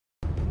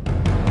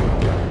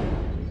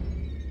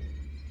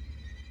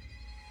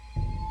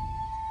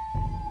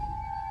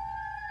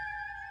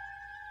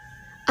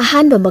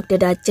Ahanba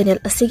magtada channel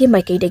asigi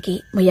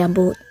maikaidagi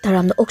mayambu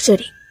taramna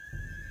okchari.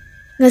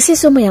 Ngasi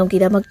so mayamgi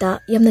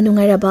damakta yamna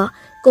nungairaba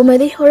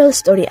comedy horror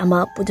story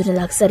ama puduna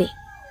laksari.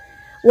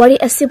 Wari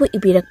asibu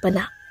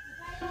ibirakpana.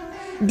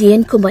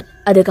 Dian KHUMAN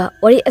adaga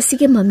wari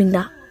asigi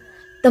mamingna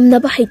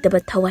tamnaba HEITABA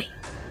THOIBI.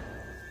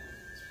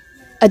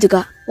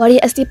 Aduga wari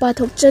asi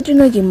pathok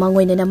chadrinogi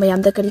mangoina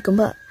mayamda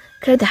karigumba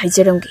krada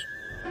haijaramgi.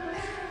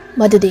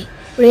 Madudi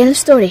real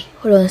story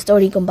horror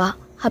story gumba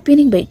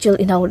happening by chill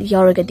in our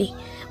yaragadi.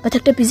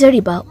 Matakta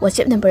pizariba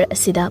WhatsApp number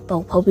asida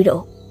pau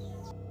phawbiro.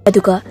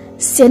 Aduga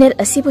channel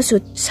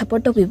asibusu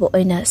support tawbibo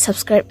oina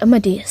subscribe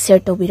amadi share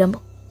tawbirambo.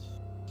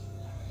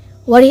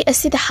 Wari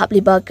asida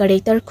hapliba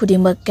character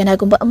khudimak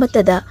kanagumba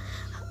amatada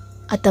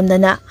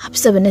atamnana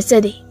hapsabana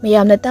chadi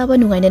mayamna taba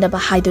nungaina ba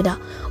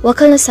haiduna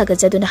wakhalna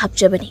sagajaduna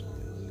hapjabani.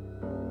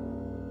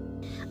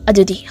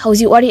 Adudi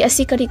hauji wari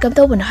asi kari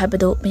kamtawbana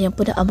habado mayam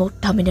puna amuk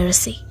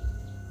taminarasi.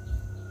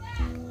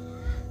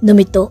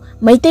 Numito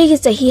maitay gi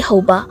chahi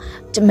hauba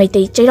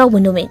maitay chairaw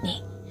numitni.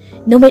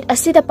 Numit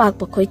asida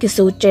pakpa khoi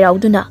kisu chairaw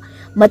duna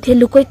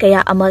mathil lukoi kaya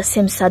ama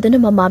semsaduna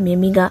mama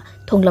mimiga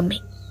thonglammi.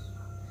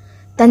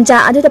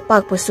 Tanja aduda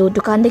pakpa su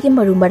dukandagi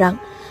maru marang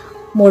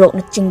morok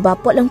na chingba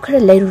potlam khara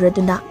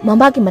leiruraduna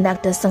mama gi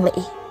manakta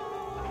sanglai.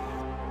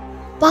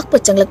 Pakpa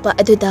changlakpa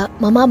aduda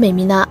mama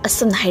memina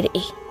asam hairi.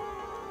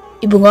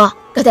 Ibunga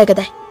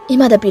gadai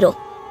imada piro.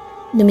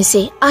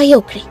 Numise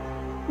ayokri.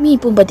 Mi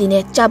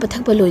pumbadine chaba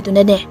thakba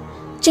loiduna ne.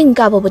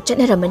 Chingka bobo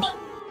chanaramani.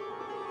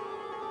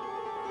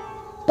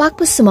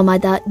 Pakpa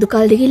sumamada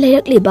dukaldagi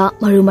layrakliba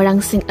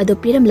marumarang sing adu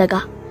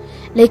piramlaga.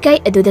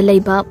 Laikai aduda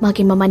layba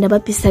magi mamanaba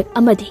pisak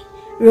amadi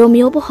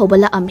Romeo bo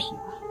hobala ami.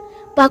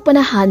 Pakpa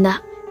na hana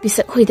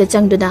pisak hoida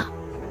changduna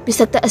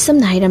pisakta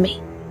asam na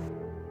hairami.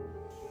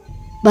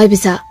 Bai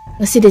bisa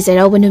ngaside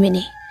jairaw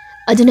banumini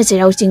aduna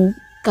jairaw ching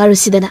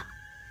karusidana.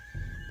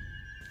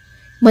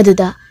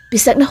 Maduda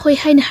pisak na hoi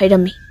haina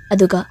hairami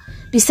aduga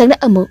pisak na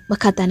amu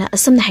makatana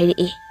asam na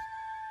hairi.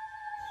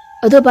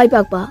 Ado bai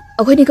pakpa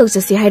akhoni kak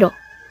chasi hairo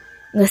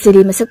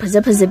ngasiri masak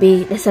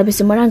phajabi lesabi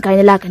sumarang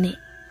kaina lakani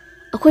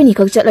akhoni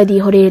kak chatladi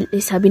hore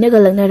lesabi na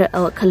galangna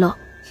khalo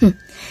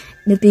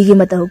nupi gi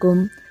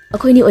matahugum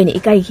akhoni oini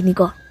ikai gini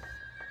ko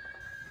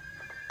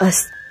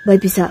as bai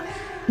pisa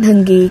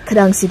nangi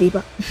khadang sidi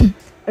ba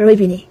roi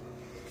bini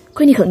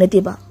khoni khak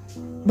nati ba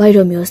bai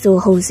Romeo so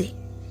hausi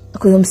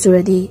akhom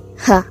suradi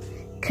ha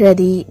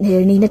khradi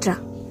nerni natra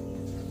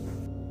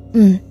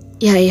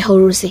yai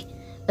haurusi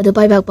ado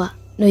bai pakpa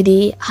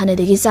Noidi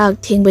hanadagi sak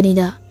thengbani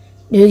da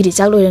noigi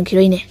chak loirang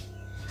khiroine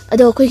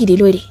ado akhoi gi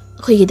loiri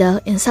akhoi gi da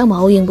ensang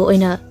maho yengbo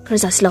oina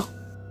kharsa slo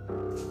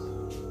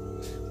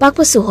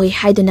pakpa su hoi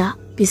haiduna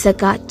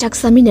pisaka chak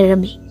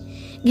saminarami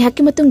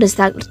ngihaki matung da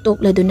sak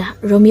tokladuna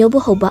Romeo bo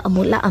hoba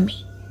amula ami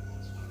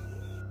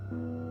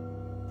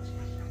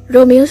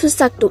Romeo su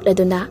sak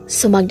tokladuna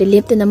sumag de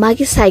leptuna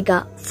magi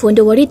saiga phone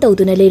do wari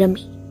tawduna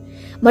leirami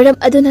maram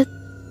aduna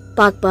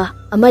pakpa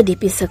amadi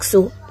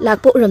pisaksu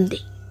lakpo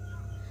uramdi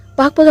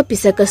Pakpaga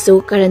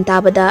pisakasu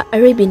karantabada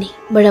aribini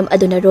maram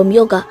aduna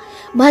Romeoga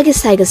magi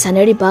saiga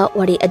sanariba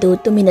wari adu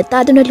tumina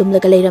taduna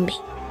lumlaga leirami.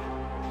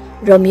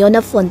 Romeo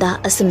na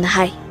fonda asumna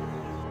hai.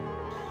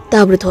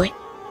 Tabru thoi,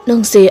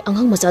 nang se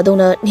anghang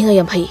machadongna ninga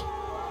yam hai.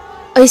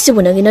 Ai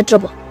sibu nangi na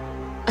trouble.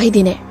 Ai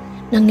dine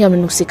nang yam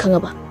nuksi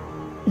khangaba.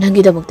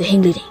 Nangi da bokte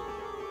hengli ni.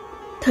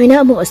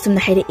 Thoina amu asumna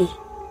hairi e.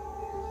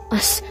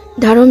 As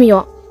da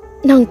Romeo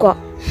nang ko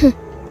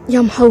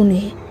yam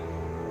hauni.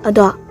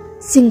 Ada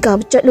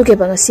Singkab chatluge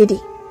banga sidi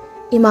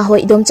ima hoi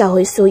idom cha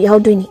hoi su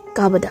yauduni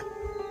kabada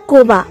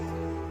ko ba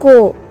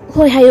ko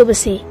hoi hayo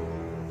base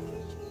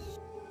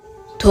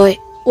thoi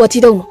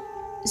wati dong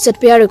zat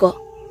pyar go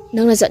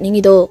nangna zatningi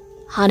do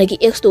hanagi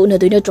x to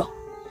na doina tro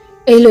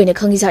ei loina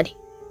khangi jani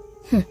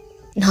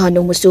na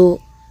no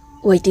musu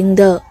waiting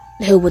da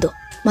lehubudo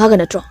maga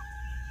na tro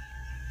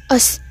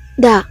as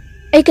da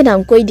ei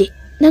kanam koidi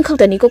nang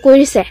khawtani ko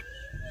koiri se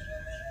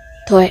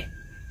thoi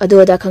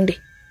ado da khangdi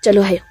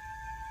chalo hayo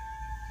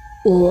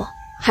Oh,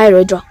 hi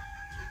Rodro.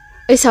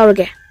 I saw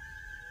again.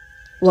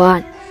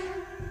 1,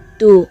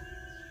 2,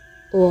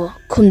 oh,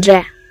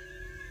 kumdre.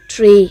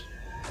 3,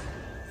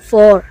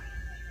 4.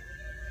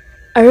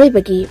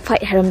 Aribagi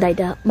fight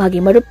haramdaida magi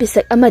marup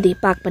pisak amadi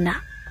pakpana.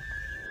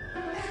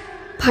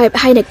 5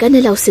 haina kana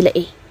lausila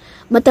e.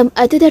 Matam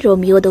aduda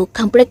Romeo do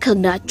kamprek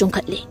khangna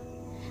chungkhatli.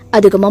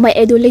 Aduga mama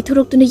edu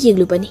leithuruk tuna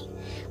yenglubani.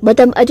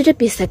 Matam aduda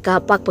pisaka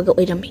pakpaga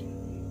oirami.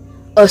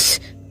 Os,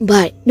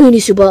 bye.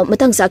 Nuni suba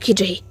matang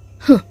sakidrehi.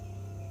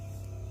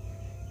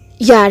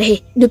 Yar he,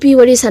 nupi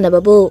wari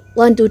sanababo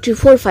 1, 2, 3,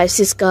 4, 5,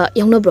 6 ka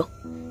yaungna bro.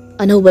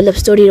 Ano ba love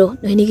story ro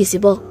noini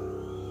gisibo.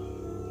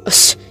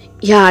 As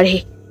yar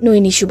he,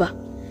 noini shuba.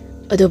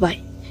 Ado bai,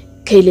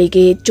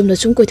 kailege chumna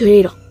sum ko thoi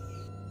ro.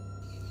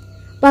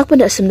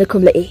 Pakpana asumna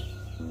khumla e.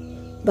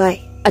 Bai,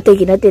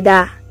 ategi na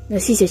teda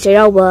ngasi se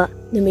chairaw ba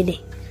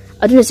numini.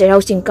 Aduna chairaw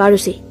sing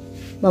karusi.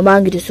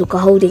 Mamangi du su ka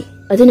haude.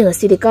 Aduna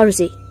ngasi de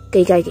karusi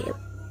kai ge.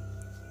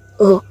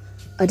 Oh,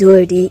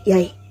 ado di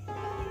yai.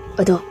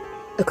 Ado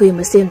akui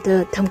masem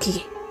ta thamki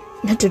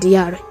natradi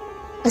yar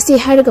asi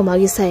haraga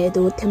magi sai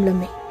do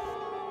themlame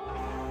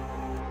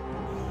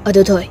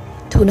Ado thoi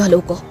thuna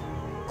lo ko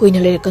kuina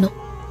le kano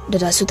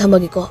dada su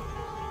thamagi ko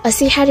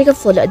asi hariga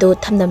phone ado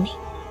thamnami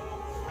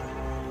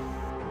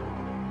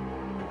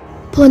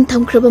phone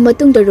thamkhraba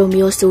matung da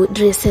Romeo su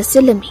dress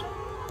selami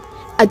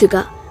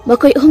aduga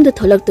makoi ahum da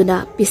tholaktuna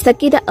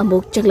pisaki da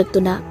amuk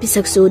changlaktuna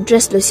pisak su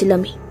dress lo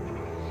silami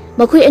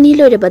makoi ani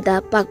loirabada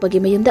pakpagi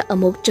mayumda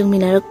amuk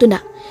changminaraktuna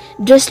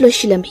dress lo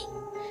silami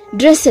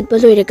dress set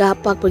baloiraga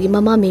pakpagi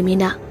mama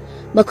memina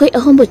makoi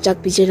ahum bo chak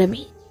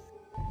bijirami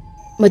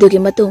madugi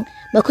matung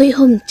makoi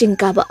hum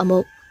chingkaba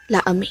amuk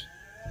laami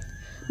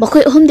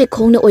makoi ahum de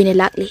khongna oina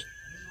lakli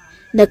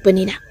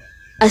nakpanina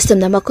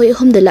asamna makoi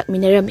ahum da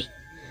lakminarami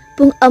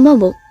pung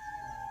amamuk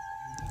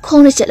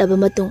khongna chatlaba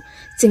matung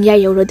chingya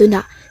yoraduna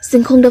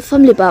singkhongda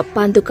famliba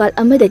pandukal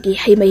amadagi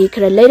heimahi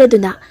khara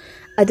leiraduna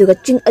aduga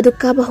ching adu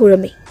kaba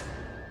horami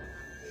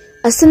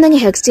asamna ngi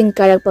hak ching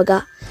karakpaga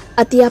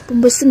atia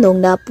pumbasu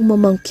nongna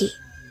pumamangki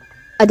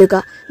aduga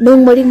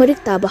nong marik marik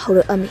taba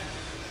horami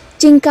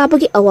ching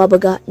kabagi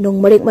awabaga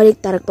nong marik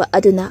marik tarakpa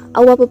aduna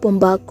awaba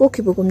pumba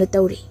kokibugumna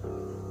tawri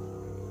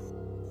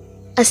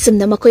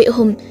asamna makoi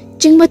ahum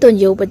chingmaton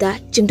yobada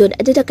chingdon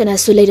aduda kana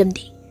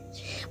suleiramdi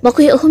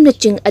makoi ahum na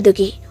ching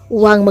adugi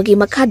wangmagi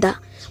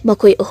makhada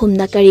makoi ahum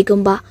na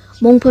karigumba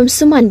mongpham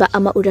sumanba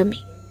ama urami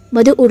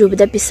madu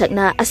urubada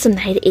pisakna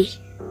asamna hairi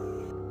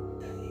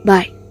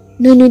bai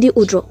nunudi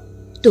udro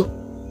tu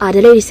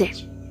ada leirise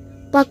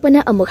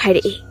pakpana amuk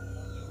hairi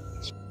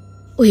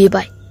ui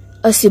bai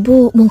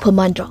asibu mongpham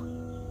mandro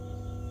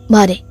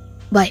mane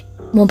bai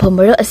mongpham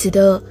mara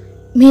asida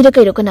mi da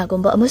kairo kana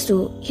gumba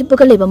amasu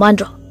hippaga leba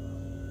mandro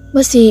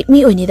masi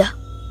mi oinida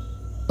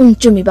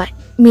chumi bai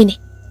mini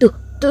tu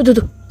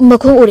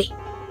makhong uri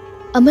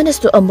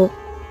amanastu amu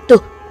tu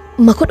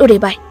makhut uri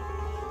bai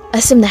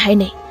asamna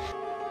haine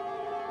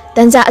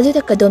tanja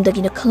ajuda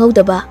kadomdagina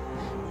khangawdaba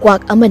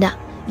kwak amana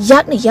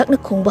yakna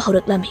khongba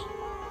hawraklami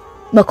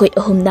makoi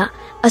ahumna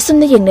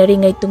asamna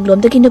yengnaringai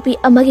tunglomdagi nupi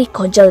amagi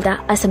khonjalda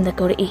asamna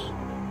kori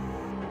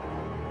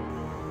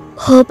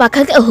ho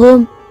pakhak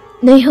ahum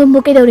nei hum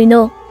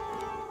mukedorino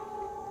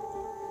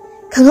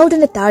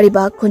khangawdana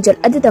tariba khonjal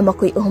aduda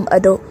makoi ahum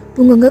ado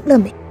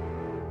pungangaklami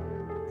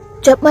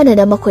chapmana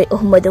na makoi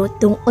ahum ado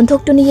tung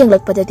onthoktunni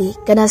yenglakpadadi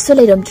kana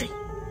solairamdri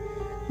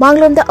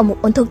manglomda amuk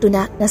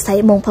onthoktuna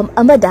ngasai mongpham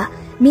amada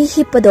mi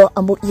hippado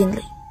amuk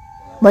yengli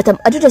matam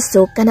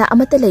adudasu kana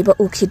amata leiba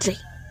ukhidri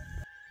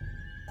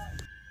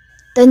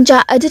tanja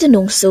aduda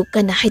nongsu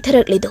kana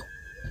haitharakledo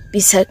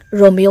pisak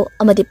Romeo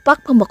amadi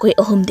pakpa makoi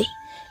ahumdi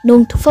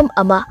nong thufam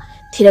ama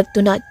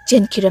thiraktuna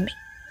chenkirami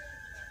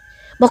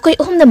makoi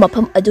ahumna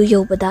mafam adu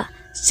yobada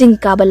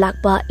singkaba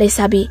lakpa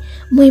leisabi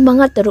mui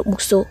manga taruk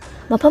muksu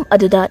mafam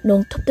aduda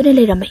nong thuptuna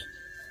leirame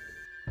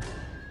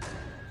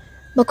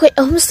makoi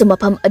ahum su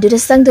mafam aduda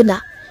sangduna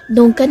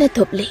nong kana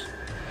thupli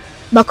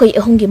makoi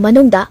ahumgi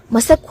manungda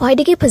masak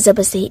khwaidagi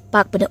phajabasi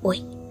pakpana oi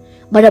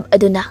marab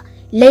aduna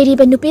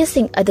leiriba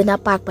nupising aduna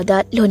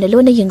pakpada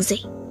lona yengje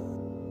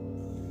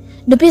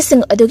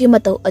nupising adugi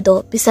matau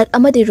ado pisak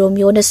amadi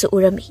Romeo na su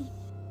urami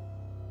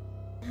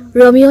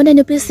Romeo na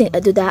nupising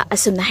aduda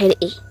asumna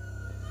hairi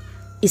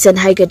isan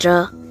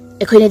haigadra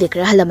ekhoina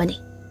dikra halamani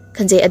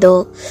khanjai ado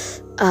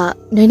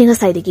noini nga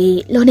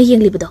saidigi lona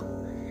yenglibado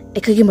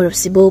ekhogi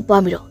marupsibo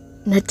pamiro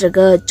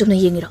natraga chumna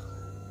yengiro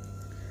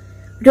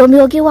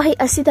Romeo gi wahi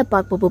asida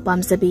pakpabu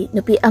pamsabi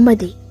nupi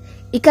amadi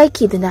ikai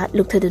khiduna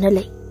lukthaduna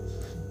lei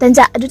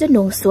tanja aduda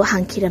nongsu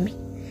hangkhirami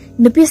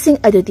nupi sing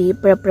adudi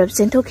prap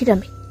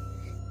senthokirami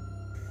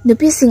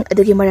nupi sing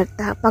adugi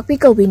marakta pakpi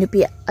kawi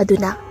nupi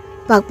aduna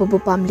pakpabu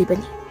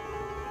pamlibani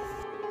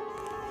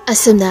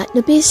asumna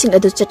nupi sing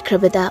adu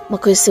chatkrabada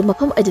makoi su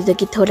mafam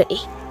adudagi thorai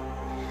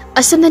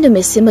asumna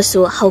numi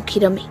simasu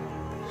haukhirami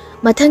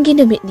mathangi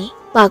numitni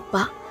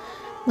pakpa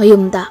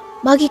mayumda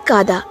magi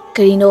kada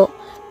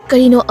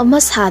karino ama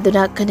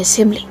saduna kana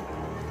semli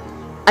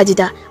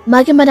ajuda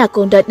magi mana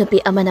konda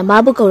nupi amana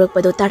mabu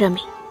kaurakpado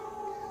tarami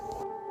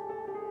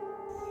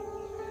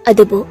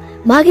adubu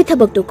magi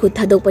thabaktu khu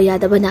thadokpa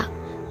yadabana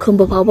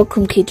khumba phawba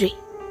khumkhidri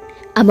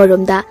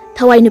amaromda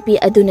thawai nupi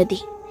adunadi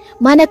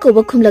mana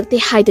koba khumlakte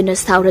haiduna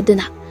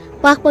sauraduna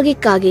pakpagi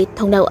kagi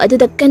thongnau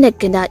aduda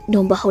kana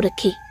nomba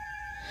haurakhi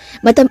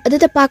matam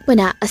aduda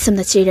pakpana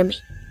asamna chirami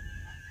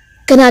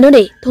kanano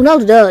ne thongnau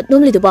duda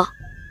nomli duba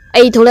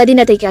ai tholadi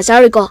na te kya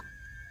saroi ko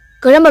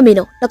karamba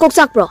mino nakok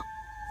sakpro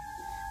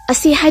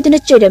asi haiduna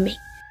chirami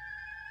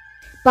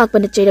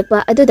pakpana chirakpa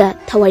aduda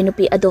thawai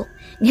nupi ado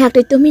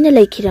ngihakte tumina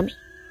leikhirami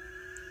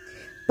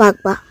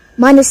pakpa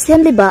mana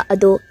semliba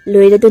ado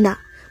loiraduna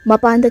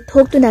mapanda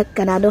thoktuna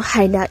kanano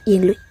haina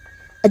yenglu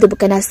adubu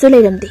kana su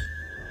leiramdi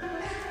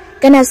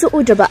kana su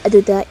udraba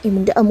aduda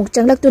imungda amuk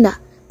changlaktuna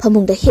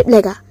phamungda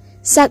hiplega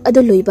sak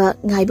adu loiba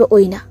ngaiba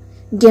oina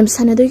game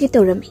sanadogi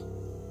tawrami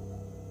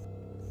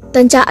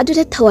tanja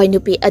aduda thawai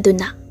nupi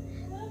aduna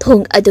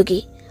thong adugi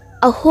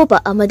ahoba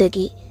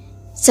amadagi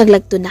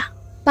changlaktuna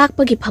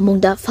pakpagi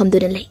phamungda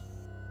famduna lei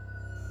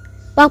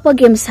pakpa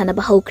game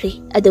sanaba haukhri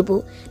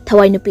adubu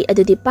thawai nupi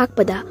adudi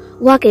pakpada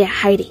wakaya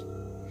hairi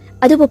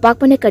adubu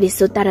pakpane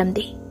karisu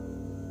taramdi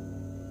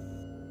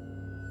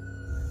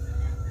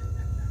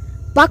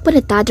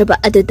Pakpana tadraba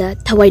aduda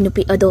thawai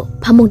nupi ado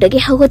phamungdagi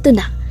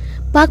hawgatuna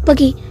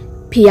pakpagi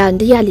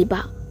phiyanda yaliba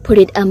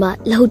furit ama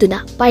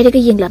lahuduna pairaga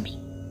yenglami.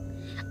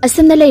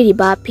 Asamna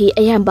leiriba phi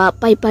ayamba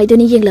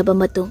paiduni yenglaba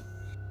matung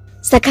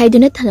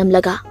sakhaiduna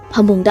thanamlaga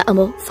phamungda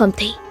amo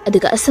famthei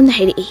aduga asamna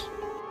hairi.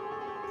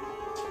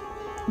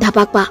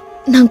 Dapakpa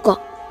nangko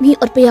mi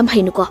otpayam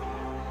hainuko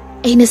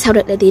aina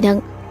saurat nang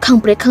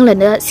khangpre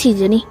khanglana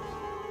sijani.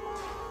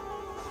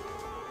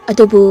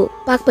 Adubu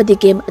pakpadi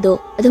game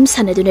ado adum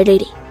sanaduna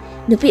reiri.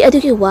 Nupi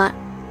adugi wa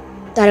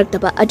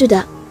taraktaba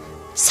aduda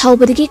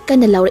saubadigi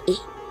kana lauri.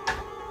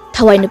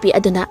 Thawai nupi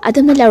aduna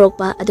adumna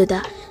larokpa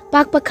aduda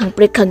pakpa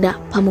khangpre khangna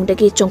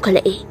phamungdagi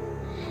chongkhalai.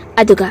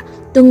 Aduga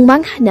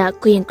tungmang hana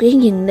kuyeng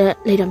yingna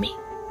leirami.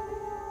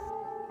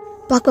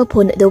 Pakpa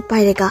phone ado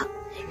pairaga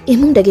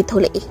imungdagi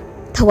tholai.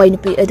 Thawai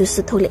nupi adu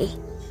su tholai.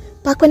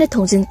 Pakpana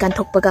thongjin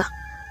kanthokpaga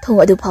thong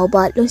adu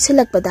phawba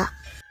lonsilakpada.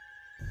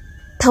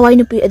 Thawai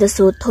nupi adu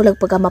su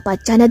tholakpaga mapa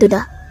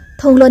chanaduna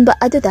thonglonba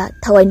aduda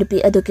thawai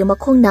nupi adugi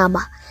makhong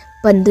nama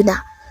panduna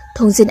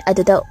thongjin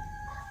aduda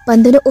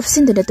panduna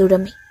upsinduna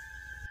turami.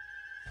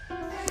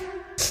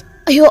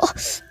 Ayo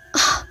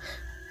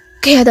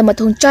kayada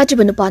mathong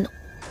chajiba nupano.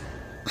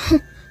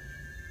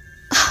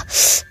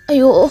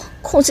 Ayo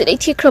khonsi dai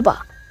thikraba.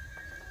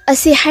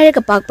 Asi hairaga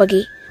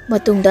pakpagi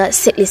matungda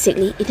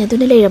sekli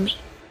inaduna leirami.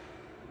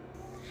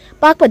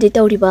 Pakpadi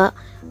tawriba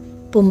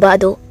pumba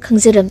ado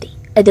khangjaramdi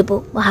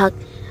adubu mahak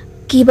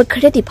kiba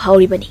kharati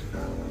phawribani.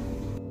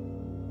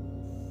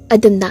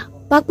 Adumna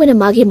pakpana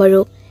magi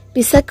maru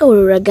pisak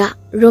kaururaga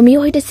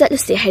Romeo hoida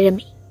chatluse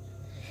hairami.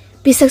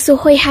 Pisak su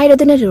hoi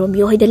hairaduna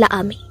Romeo hoida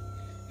laami.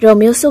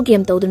 Romeo su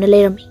game tawduna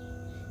leirami.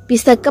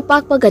 Pisak ka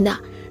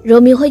pakpagana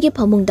Romeo hoigi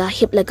phamungda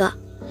hiplaga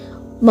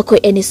makoi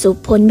enisu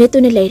phone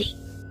metuna leiri.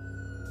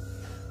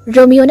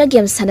 Romeo na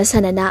game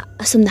sana na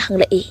asumna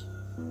hanglai.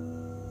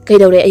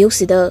 Kaidawre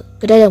ayuksida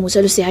kadaya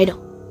musaluse haino.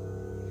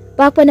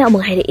 Pakpana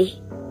among hairi.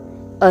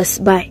 As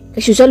bye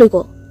kashu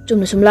chaluko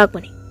chumna sum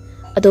lakpani.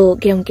 Ado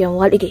game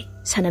walige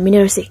sana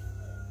minerasi.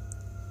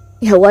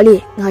 Iha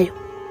wali ngayo.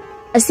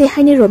 Asi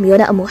haini Romeo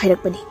na among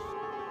hairakpani.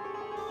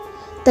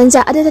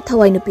 Tanja adada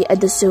thawai nupi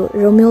adusu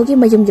Romeo gi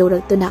mayum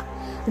yawraktuna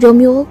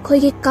Romeo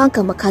khoigi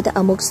kangka makhada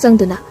amuk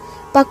sangduna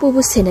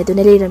pakpubu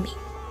senaduna leirami.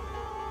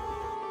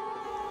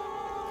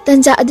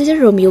 Tanja adada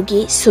Romeo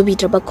gi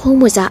subidraba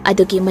khongmoja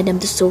adugi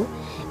manamdusu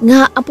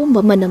nga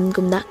apumba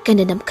manamgumna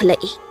kananam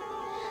khalai.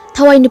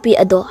 Thawai nupi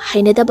ado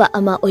hainadaba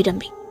ama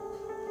oirami.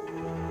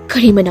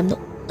 Kari manamno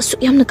asu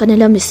yamna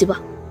kanalam misiba.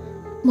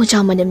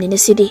 Moja manamni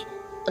nasidi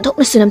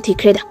adokna sunam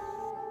thikreda.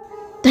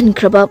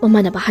 Tankraba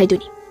mamanaba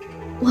haiduni.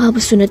 Wabu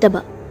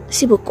sunataba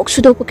sibu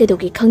koksudokpa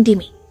kedogi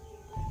khangdimi.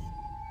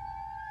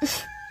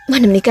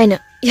 Manamni kaina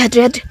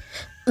yadre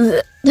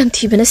dam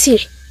thibana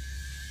siri.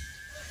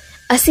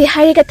 Asi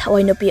hairiga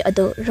thawai nupi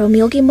ado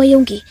Romeo gi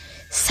mayungi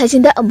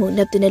sajinda amu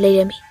naptuna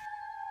leirami.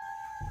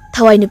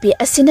 Thawai nupi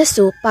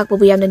asinasu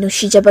pakpabu yamna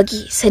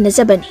nushijabagi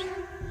sanajabani.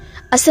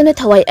 Asana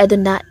thawai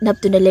aduna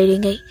naptuna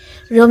leiringai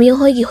Romeo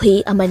hoigi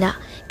hui amana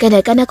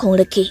kana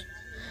khonglaki.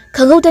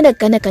 Khangudana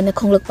kana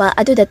khonglakpa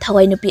aduda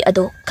thawai nupi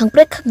ado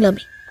khangprek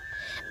khanglami.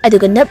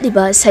 Aduga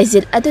napliba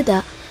saizil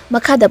aduda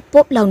makhada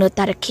pop launa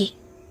tarakhi.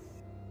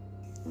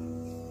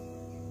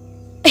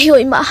 Ayo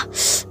ima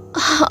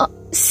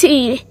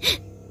si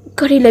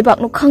kari leibak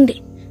no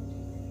khangde.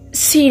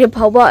 Sire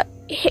phawba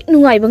hek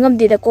nungaiba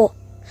ngamdeda ko.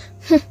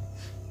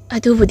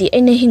 Adubudi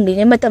aina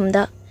hinglingai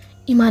matamda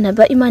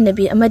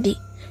imanabi amadi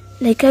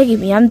laikagi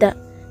miyamda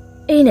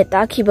aina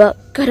takhiba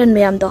karan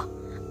mayamdo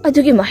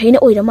adugi mahaina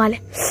oira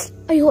male.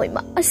 Ayo ima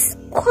as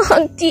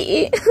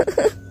khwangti.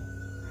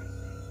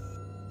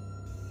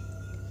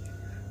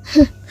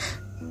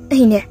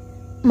 Aine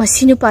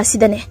masinu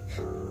pasidane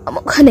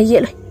amuk hana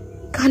yeloi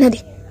kanadi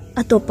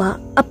atopa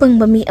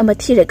apangba mi ama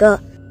thiraga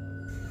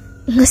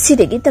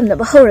ngasidegi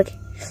tamnaba hawrage.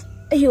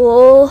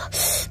 Ayo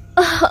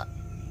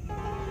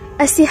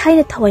asi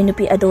haina thawai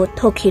nupi ado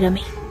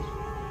thokhirami.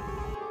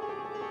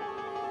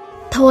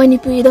 Thawai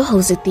nupi ado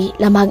hawjati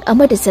lamang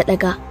amada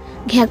chatlaga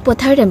ngyak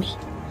potharami.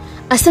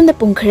 Asamna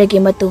pungkharagi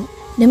matung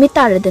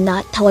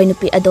namitaradana thawai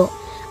nupi ado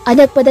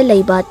anakpada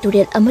leiba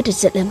turel amada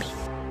chatlami.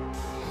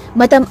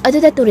 Matam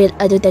aduda turel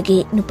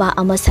adudagi nupa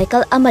ama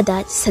cycle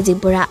amada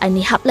sajibura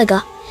ani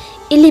haplaga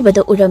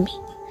ilibada urami.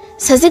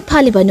 Sajik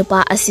phaliba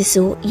nupa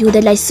asisu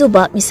yuda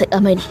laisuba misak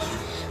amani.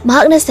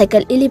 Mahakna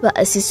cycle iliba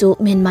asisu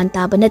menman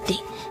taba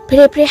nati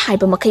pre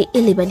haiba makai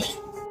ilibani.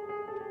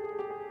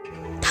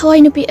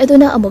 Thawai nupi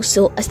aduna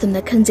amukso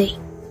astamna khanjai.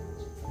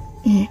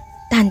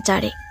 Tan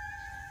chare.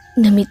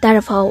 Nami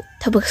tarafau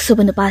thabak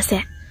suba nupa se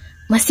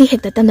masi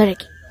hekta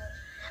tamnaragi.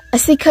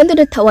 Asi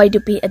khanduna thawai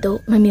nupi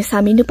ado mami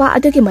sami nupa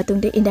adugi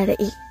matungde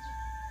indarai.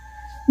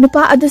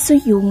 Nupa adusu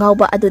yu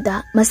ngauba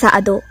aduda masa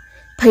ado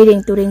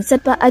phaireng tureng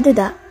chatpa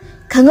aduda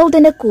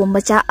khangawdana ko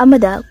macha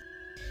amada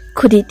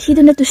khudi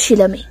thiduna tu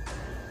shilami.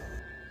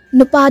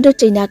 Nupa ado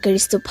chaina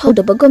karistu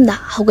phawdabagumna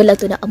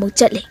hawgalaktuna amuk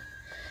chatle.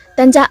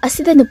 Tanja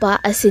asida nupa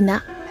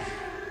asina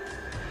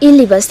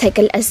iliba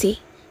cycle asi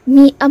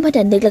mi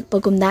amada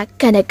neglakpagumna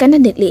kana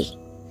nikli.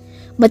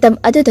 Matam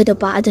aduda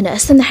nupa aduna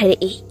asana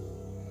hairei.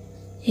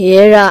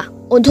 Hera,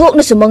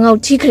 onthokna sumangau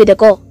thikhrida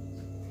ko.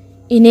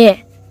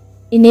 Ine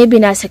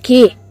bina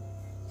sakhi.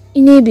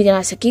 Ine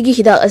bina sakhi gi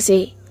hidak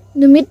ase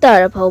numit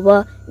tara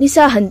phawba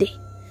nisa hande.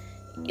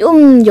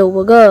 Yum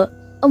yawbaga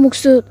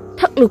amuksu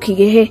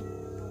thaklukhige he.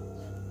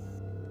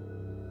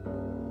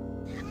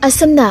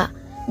 Asamna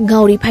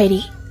ngauri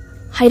phairi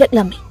hairak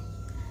lami.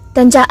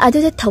 Tanja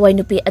aduda thawai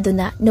nupi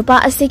aduna nupa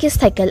asigi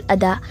cycle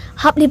ada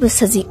haplibu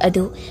sajik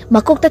adu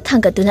makokta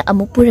thangatuna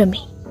amuk purami.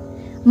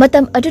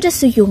 Matam aduda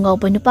su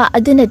yungawba nupa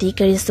aduna di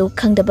karisu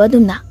khangdaba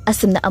dumna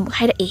asamna amuk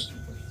hairei.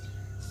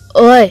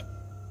 Oi,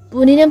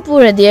 puninen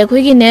puradi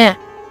akhoi ne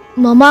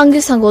mamangi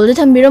sangolda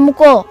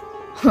thambiramuko.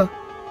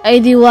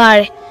 Aidi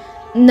ware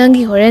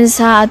nangi horen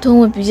sa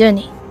athongwa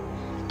pijani.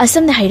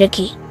 Asamna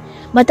hairaki.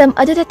 Matam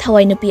aduda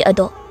thawai nupi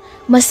ado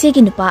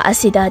masigi nupa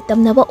asida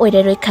tamnaba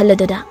oireroi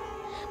khaladuna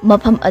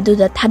mafam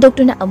aduda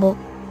thadokduna amuk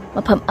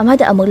mafam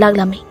amada amuk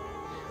laglami.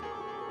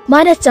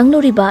 Mana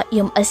changluriba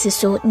yum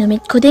asisu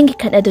numit khudengi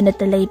khanaduna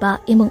taleiba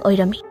imung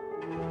oirami.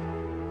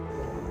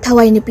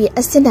 Thawai nupi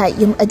asina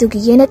yum adugi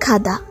yena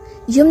khada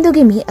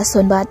yumdugi mi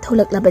asonba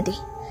tholaklabadi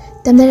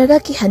tamnaraga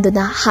ki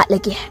handuna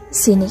hatlage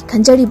sini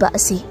khanjariba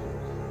asi.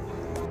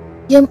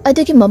 Yum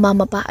adugi mama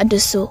mapa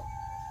adusu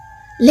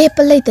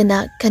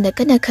lepalaitana kana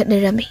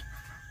khatnarami.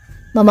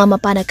 Mama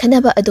mapana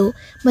khanaba adu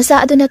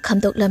masa aduna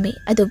khamdoklami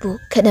adubu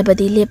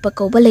khanabadi lepa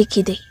kauba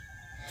laikide.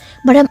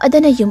 Maram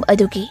adana yum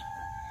adugi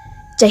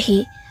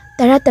chahi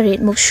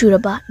 18 muk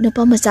shuraba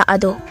nupa masa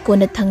ado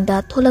kona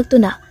thangda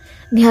tholaktuna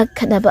ngihak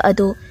khanaba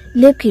adu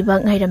lepkhiba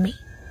ngairami.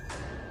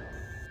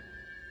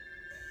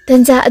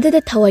 Tanja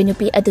aduda thawai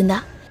nupi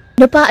aduna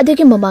nupa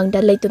adugi mamangda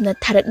leitumna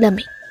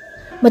tharaklami.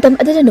 Matam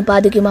aduda nupa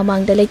adugi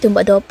mamangda leitum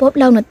ado pop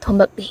launa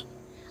thombakli.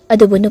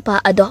 Adubu nupa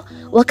ado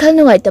wakal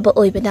nuwaitaba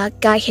oibana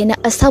ka hena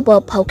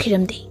asaba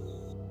phawkhiramdi.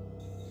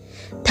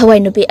 Thawai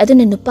nupi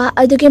aduna nupa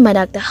adugi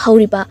manakta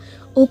hauriba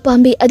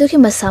upambi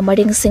adugi masa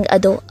maring sing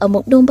ado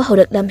amuk nomba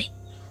horaklami.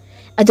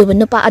 Adubu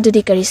nupa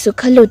adudi karisu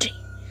khalodri.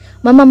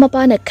 Mama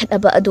mapana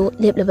khataba ado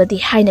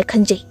leplabadi haina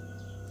khanjai.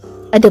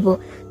 Adubu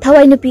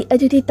thawai nupi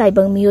adudi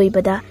taibang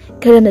miyoibada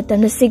karamna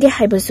tamna sige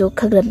haibasu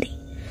khagramdi.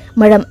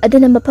 Maram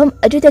aduna mafam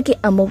adudagi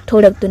amuk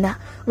thoraktuna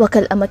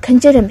wakal ama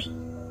khanjarami.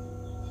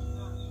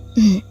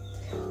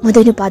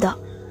 Madai nupada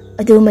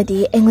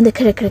adumadi engonda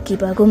khara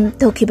kibagum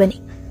tawkhibani.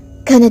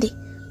 Kanadi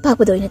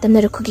pakpado ina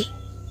tamnarakhugi.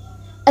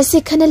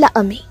 Asi khanala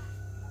ami.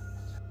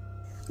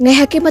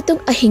 Ngaihaki matung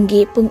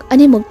ahingi pung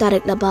animuk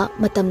taraklaba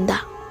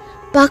matamda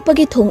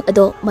pakpagi thong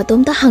ado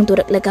matomda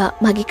hangdoraklaga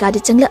magi kadi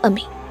changla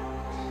ami.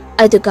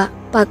 Aduga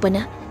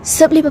pakpana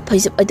sabliba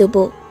phaijub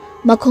adubo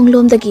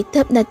makhonglomdagi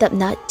tapna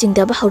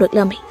jingdaba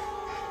hawraklami.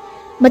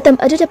 Matam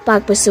aduda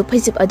pakpasu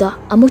phaijub ado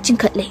amuk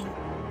chingkhatle.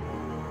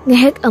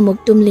 Ngahak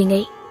amuk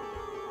tumlingai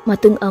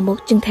matung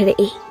amuk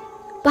chingtharei.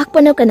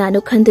 Pakpana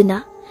kanano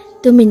khanduna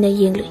tuminna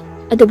yenglui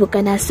adubu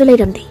kana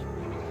sulairamdi.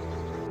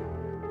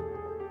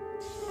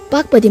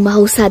 Pakpadi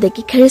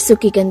mahausadagi kharasu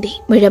kigandi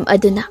maram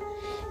aduna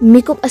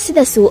mikup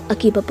asidasu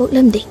akiba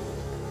poklamdi.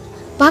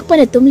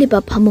 Pakpana tumliba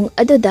phamung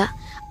aduda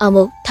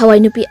amuk thawai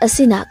nupi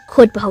asina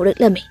khotba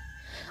hawraklami.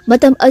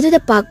 Matam aduda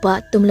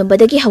pakpa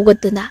tumlambadagi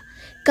hawgattuna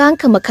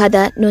kangkha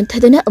makhada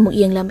nonthaduna amuk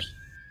yenglami.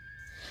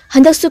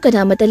 Handaksu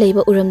kanamata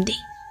leiba uramdi.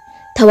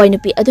 Thawai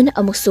nupi aduna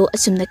amukso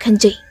asumna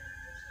khanjai.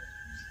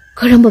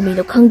 Karamba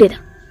mino khangdeda.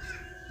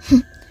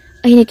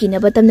 Aina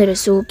kinaba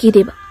tamnarasu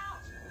kideba.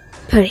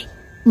 Phare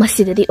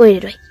masidadi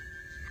oireroi.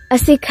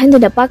 Asi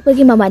khanduna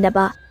pakpagi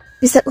mamanaba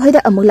pisak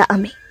hoida amula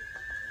ami.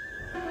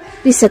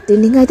 Pisak ti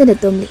ningaidana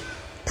tumli.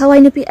 Thawai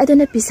nupi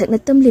aduna pisak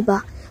na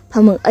tumliba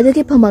phamang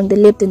adagi phamangda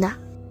leptuna.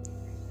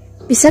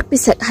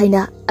 Pisak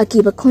haina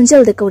akiba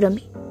khonjalda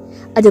kaurami.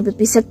 Adubu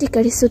pisak ti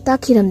karisu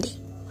takhiramdi.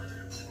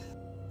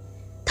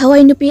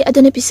 Thawai nupi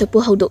aduna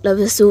pisakpu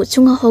hawdoklabasu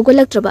chunga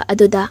hogolaktraba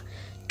aduda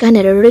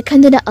kanararoi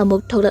khanduna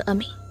amuk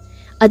tholakami.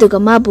 Aduga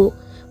mabu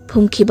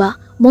phumkhiba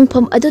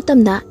mongpham adu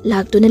tamna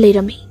laktuna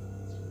leirami.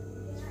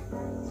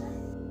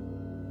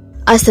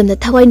 Asamna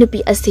thawai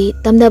nupi asi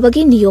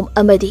tamnabagi niyom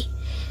amadi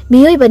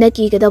miyoibana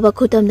kigadaba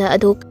khutamna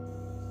adu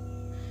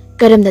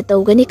karamna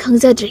tawgani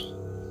khangjadri.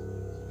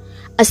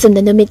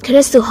 Asamna numit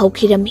kharasu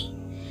hawkhirami.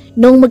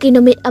 Nongmagi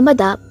numit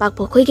amada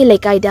pakpokhoigi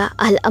laikaida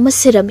ahal ama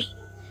sirami.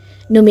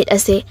 Numit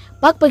ase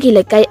pakpagi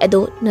laikai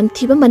ado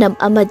namthiba manam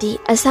amadi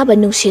asaba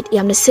nungshit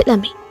yamna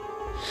sitlami.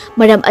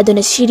 Maram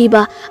aduna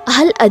shiriba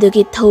ahal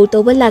adugi thau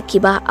tawba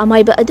lakiba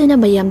amaiba aduna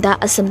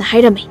mayamda asamna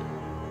hairami.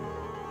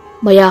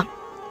 Mayam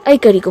ai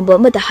karigumba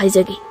amada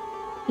haijagi.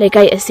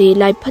 Laikai ase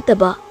lai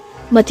phataba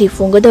mathi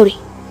fongadori.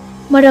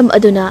 Maram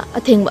aduna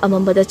athengba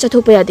amambada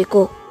chathokpa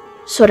yadeko.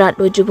 Sorat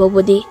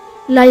lojubawdi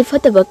lai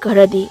phataba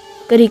karadi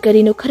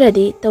karino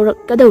kharadi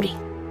tawrakadori.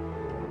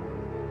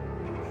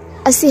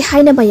 Asi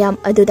haina mayam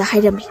aduda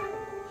hairami.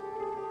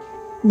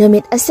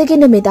 Numit asagi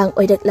numidang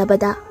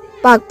oidaklabada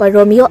pakpa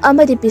Romeo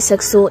amadi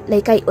pisakso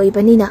laikai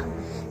oibanina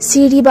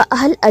siriba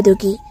ahal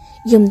adugi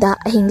yumda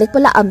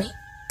ahinglekpala ame.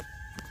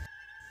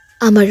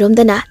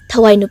 Amaromdana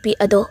thawai nupi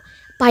ado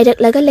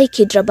paidaklaga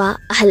laikhidraba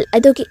ahal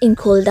adugi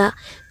ingkholda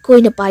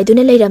koina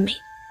paiduna leirami.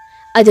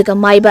 aduga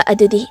maiba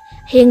adudi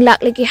heng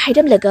laklagi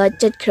hairamlaga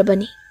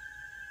jatkrabani.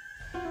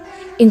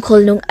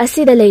 Ingkhol nung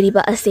asida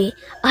leiriba ase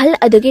ahal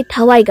adugi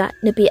thawai ga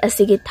nupi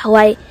asigi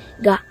thawai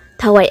ga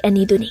thawai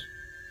aniduni.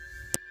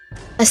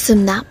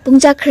 Asumna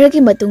pungja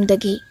khragi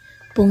matungdagi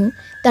pung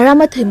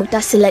 12 mukta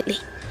silakli.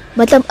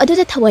 Matam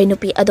aduda thawai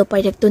nupi ado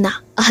pairektuna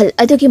ahal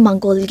adugi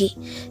mangolgi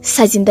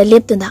sajinda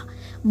leptuna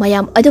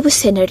mayam adubu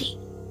senari.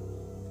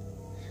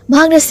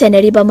 Mahangna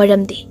senari ba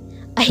maramdi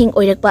ahing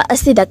oirakpa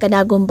asida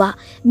kanagumba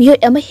miyoy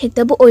ama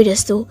hektabu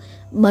oirasu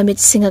mamit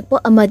singakpo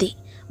amadi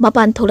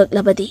mapan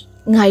tholaklabadi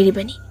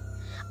ngairibani.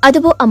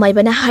 Adubu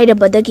amaibana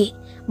hairabadagi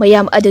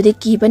mayam adudi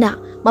kibana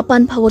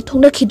mapan phawo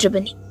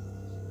thongnakhidrabani.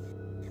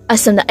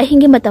 Asumna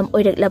ahingi matam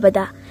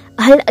oiraklabada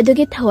ahal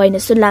adugi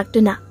thawaina su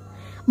laktuna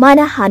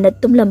mana hana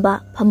tumlamba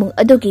phamung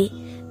adugi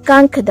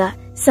kangkhada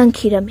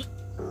sangkhirami.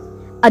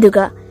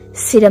 Aduga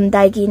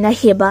siramdaigi na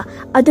heba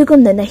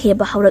adugumna na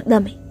heba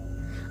hawraklami.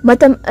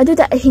 Matam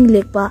aduda ahing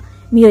lekpa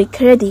miyoy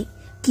kharadi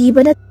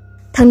kibana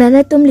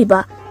thangnana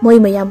tumliba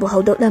moy mayambu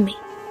hawdoklami.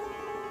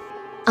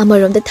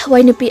 Amaromda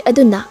thawai nupi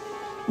aduna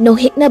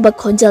nohiknaba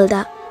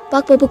khonjalda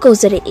pakpabu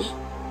kauzarei.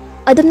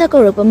 Adumna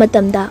kaurakpa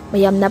matamda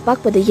mayamna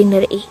pakpada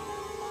yengnarai.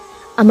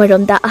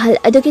 Amaromda ahal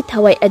adugi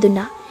thawai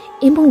aduna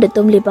imungda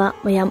tumliba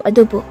mayam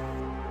adubu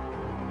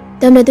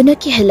tamnaduna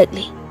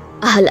kihalakli.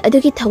 Ahal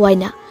adugi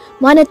thawaina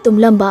mana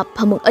tumlamba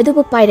phamung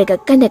adubu pairaga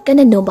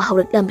kana nomba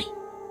hawraklami.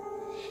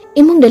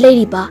 Imungda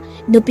leiriba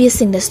nupi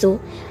singnasu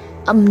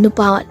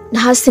nupa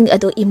nahasing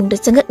ado imungda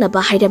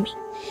changaknaba hairami.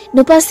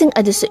 Nupa sing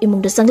adusu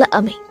imungda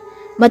changlaami.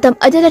 Matam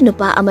adala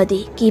nupa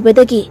amadi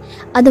kibadagi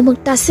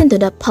adumuk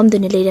tasinduna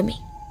phamduna leirami.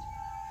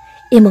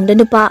 Imungda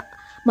nupa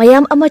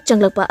mayam ama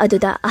changlakpa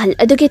aduda ahal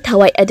adugi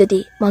thawai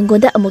adudi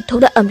mangonda amuk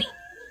thoraami.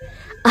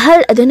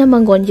 Ahal aduna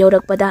mangon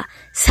yaurakpada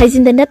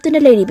saijinda naptuna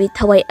leiribi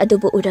thawai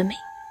adubu urami.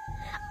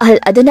 Ahal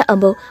aduna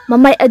ambu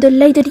mamai adu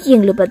leiduri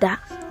yenglubada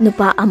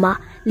nupa ama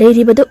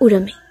leiribadu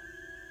urami.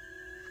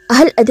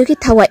 Ahal adugi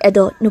thawai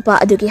ado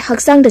nupa adugi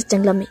haksangda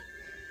changlami.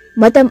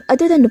 Matam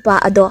aduda nupa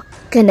ado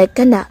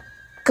kana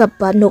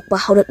kappa nokpa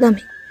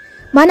hawraklami.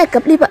 Mana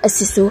kapliba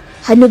asisu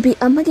hanubi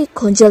amagi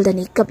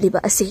khonjaldani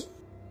kapliba asi.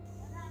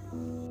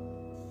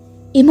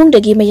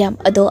 Imungdagi mayam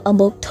ado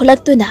amuk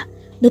tholaktuna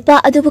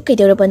nupa adubu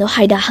kaidorabano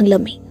haida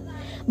hanglami.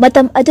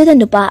 Matam aduda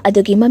nupa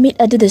adugi mamit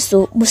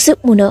adudasu musuk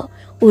muno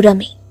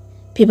urami.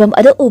 Pibam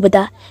ado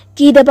ubada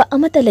kidaba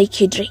amata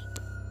laikhidri.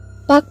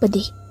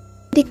 Pakpadi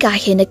di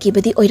kahena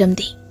kibadi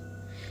oiramdi.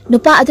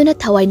 Nupa aduna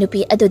thawai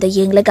nupi aduda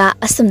yenglaga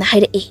asumna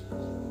hairai.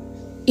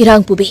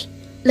 Irang pubi,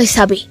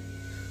 laisabi,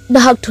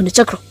 nahak thuna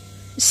chakro.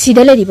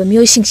 Sida leiriba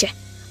miyoy singse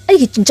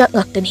aigi chinchak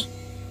ngaktani.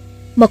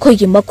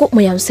 Makhoygi makok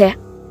mayamse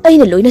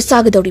aina loina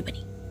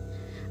sagadoribani.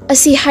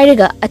 Asi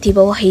hairaga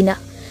atiba wahina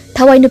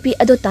thawai nupi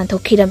ado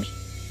tanthokirami.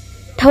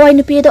 Thawai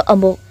nupi ado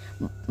amuk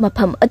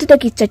mafam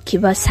adudagi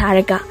chatkhiba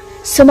saraga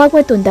sumak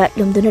matunda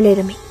lumduna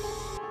leirami.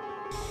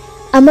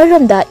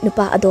 Amaromda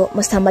nupa ado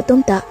masa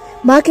matumta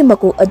magi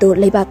maku ado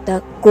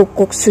leibakta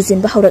kok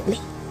sujinba hawrakli.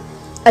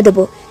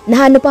 Adubu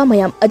naha nupa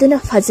mayam aduna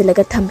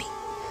fajilaga thammi.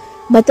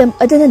 Matam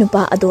aduna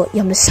nupa ado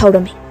yamna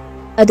saurami.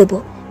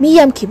 Adubu mi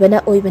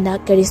yamkhibana oibana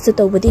karistu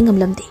tawbadi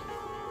ngamlamdi.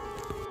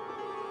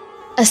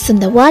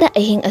 Asumna wara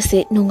ahing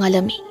ase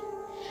nungalami.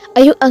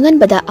 Ayu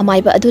anganbada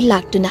amaiba adu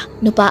laktuna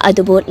nupa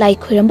adubu lai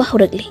khuramba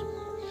hawrakli.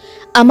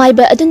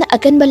 Amaiba aduna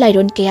akanba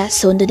lairon kaya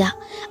sonduna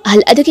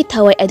ahal adugi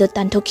thawai ado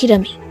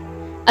tanthokirami.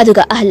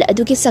 Aduga ahal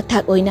adugi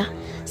sakthak oina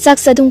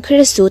saksadum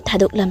khirasu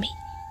thadoklami.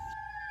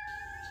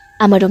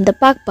 Amaromda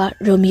pakpa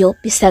Romeo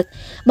pisak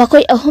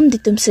makoi ahum di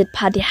tumsit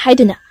phadi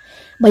haiduna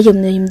mayum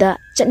nuyumda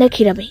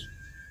chatnakhirami.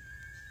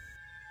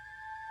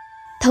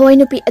 Thawai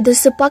nupi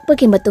adusu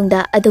pakpagi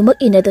matungda adumak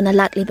inaduna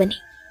laklibani.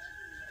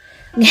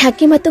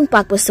 Ngihaki matung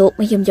pakpaso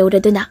mayum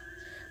yauraduna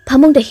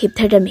phamungda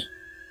hiptharami.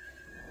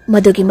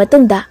 Madugi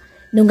matungda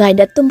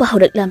nungaina tumba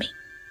hawraklami.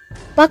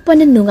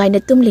 Pakpana nungaina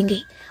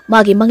tumlingi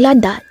magi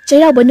manglanda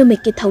chairauba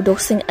numikki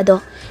thaudoksing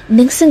ado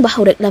ningsingba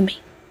hawraklami.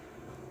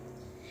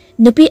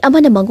 Nupi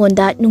amana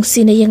mangonda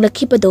nungsina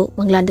yenglakibado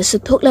manglanda su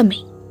thoklami.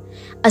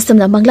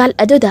 Asumna manglal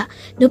aduda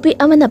nupi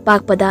amana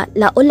pakpada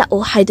lao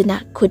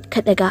haiduna khut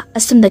khataga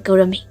asumna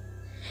kaurami.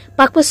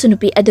 Pakpa su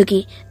nupi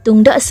adugi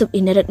tungda asuk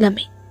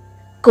inaraklami.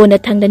 Kona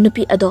thangda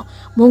nupi ado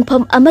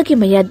mungpham amagi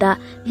mayada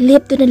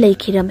leptuna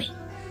laikhirami.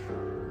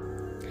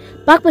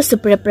 Pakpa su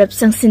prap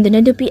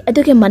sangsinduna nupi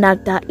adugi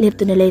manakta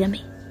leptuna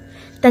leirami.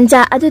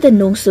 Tanja aduda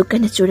nong su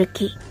kana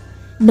churaki.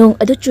 Nong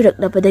adu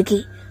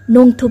churaklabadagi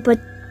nong thupa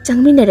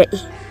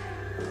changminarai.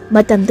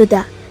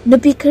 Matamduda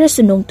nupi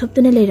kharasu nong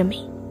thuptuna leirami.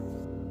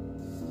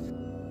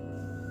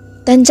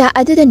 Tanja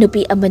aduda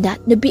nupi amana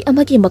nupi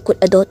amagi makut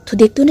ado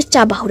thudektuna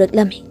chaba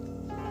hawraklami.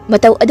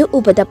 Matau adu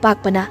ubada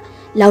pakpana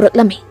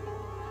lauraklami.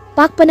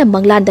 Pakpana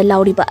manglanda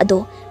lauriba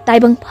ado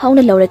taibang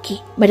phauna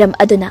lauraki maram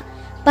aduna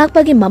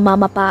pakpagi mama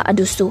mapa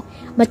adusu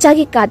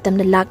machagi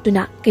katamna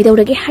laktuna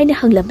kaidaurage haina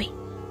hanglami.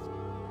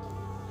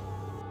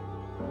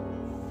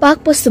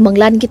 Pakpa su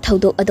manglangi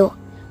thaudo ado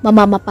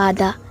mama mapa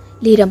da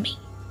lirami.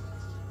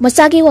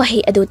 Machagi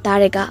wahi adu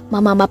taraga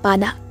mama mapa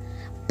na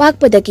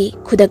Pakpadagi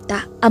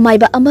khudakta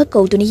amaiba ama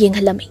kauduni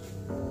yenghalami.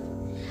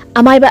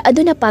 Amaiba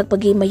aduna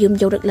pakpagi mayum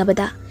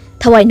yauruklabada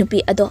thawai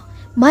nupi ado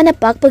mana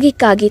pakpagi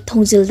kagi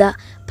thongjilda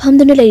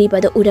phamduna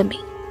leiribada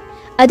urami.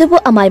 Adubu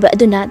amaiba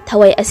aduna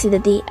thawai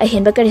asidadi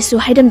ahenba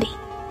karisu hairamdi.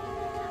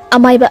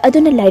 Amaiba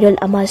aduna lairol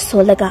ama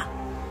solaga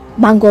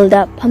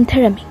mangolda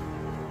phamtharami.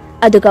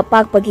 Aduga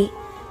pakpagi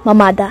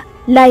mamada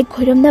lai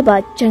khoiramnaba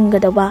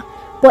changadaba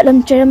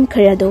potlam charam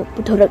kharado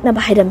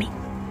puthoraknaba hairami.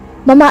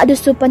 Mama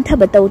adusu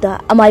panthaba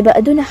tawda amaiba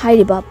aduna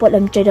hairiba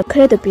potlam charam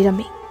kharado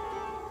pirami.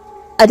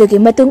 Adugi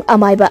matung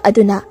amaiba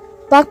aduna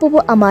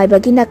pakpubu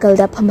amaiba gi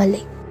nakalda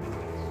phamali.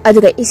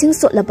 Aduga ising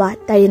sotlaba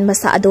tayin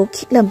masa ado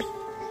khiklami.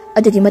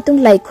 Adugi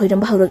matung lai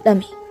khoiramba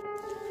hauruklami.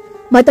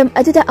 Matam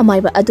aduda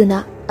amaiba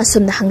aduna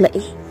asumna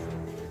hanglai.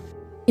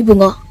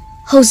 Ibungo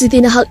hausidi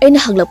nahak aina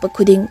hanglakpa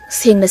khuding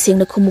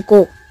sengna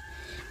khumuko.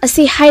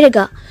 Asi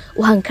hairaga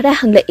wahang khara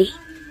hanglai.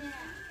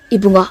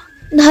 Ibungo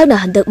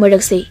nahakna handak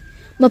marakse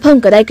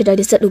mafam kadai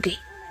kadai satlugi.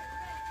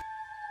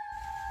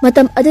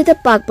 Matam aduda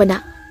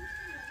pakpana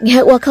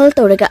ngihak wakhal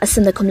tawraga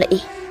asumna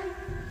khumlai.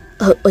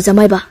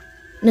 Ozamaiba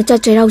nacha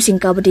chairau sing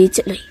kabadi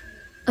chatlai.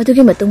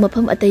 Adugi matung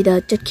mafam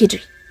ataida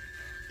chatkidri.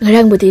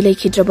 Ngarang budi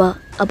laikhidraba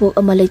abok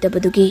ama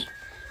leitabadugi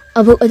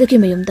abok adugi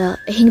mayumda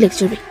ahing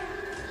lecture.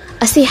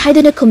 Asi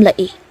haidana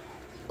khumlai.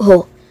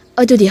 Oh,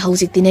 adudi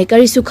haujikdine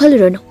karisu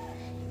khalurano.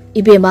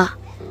 Ibema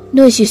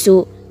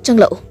noisisu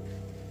changlau.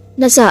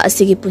 Nasa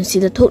asigi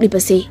punsida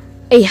thoklibase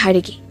ai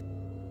hairigi.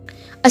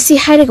 Asi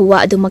hairaga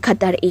wa adu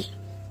makhatar'i.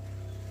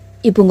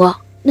 Ibungo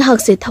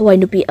nahakse thawai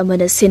nupi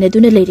amana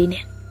senaduna leirine.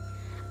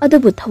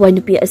 Adubu thawai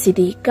nupi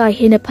asidi ka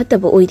hena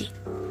phattaba oidi.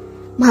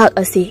 Mahak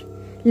asi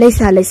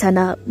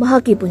laisana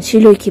mahaki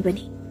punsi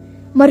loikibani.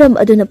 Maram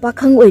aduna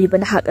pakhang oiriba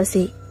nahak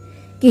asi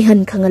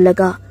kihan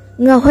khangalaga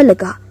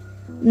ngawhalaga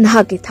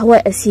nahaki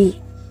thawai asi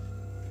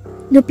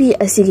nupi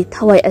asigi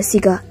thawai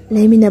asiga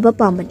leiminaba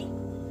pamani.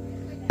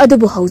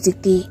 Adubu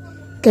haujikti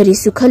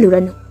karisu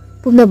khaluranu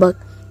pumnabak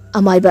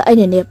amaiba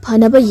ainane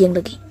phanaba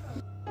yenglagi.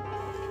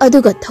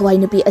 Aduga thawai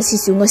nupi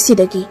asisu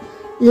ngasidagi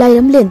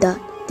lairam lenda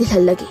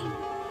tilhallagi.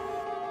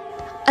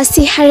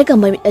 Asi haraga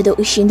mamit adu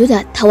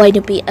ushinduda thawai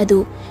nupi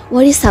adu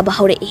wari saba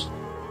haurei.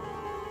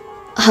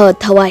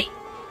 Thawai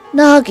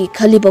nahagi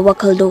khaliba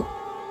wakhaldo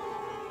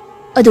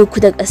adu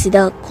khudak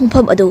asida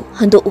khongpham adu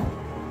handou.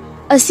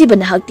 Asiba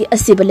nahakti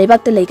asiba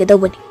leibakta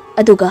leigadawani.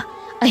 Aduga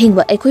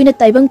ahingba aikhoina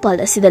taibang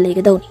pal asida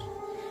leigadawni.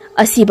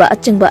 Asiba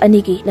achangba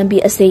anigi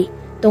lambi ase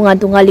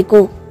tongan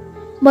tongaliko.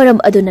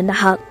 Maram aduna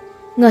nahak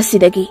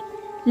ngasidagi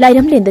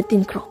lairam lenda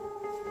tinkhro.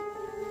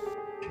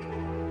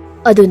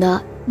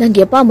 Aduna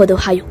nangi apamado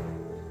hayu.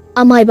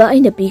 Amaiba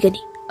aina pigani.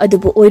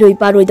 Adubu oiroi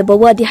paroidaba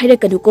wadi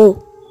hairakanuko.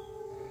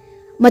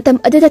 Matam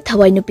aduda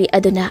thawai nupi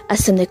aduna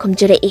asumna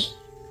khumjarei.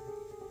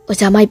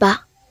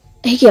 Ojamaiba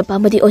aigi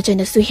apamadi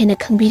ojana su hena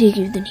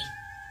khangbirigiduni.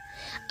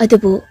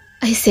 Adubu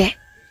aise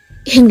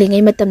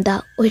hinglingai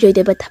matamda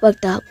oiroideba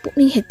thabakta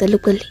pukning hekta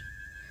lukali.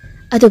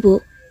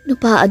 Adubu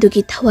nupa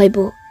adugi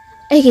thawaibu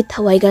aigi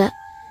thawaiga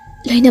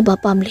loinaba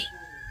pamli.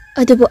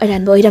 Adubu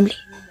aranba oiramli.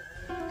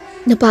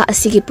 Nupa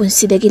asigi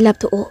punsidagi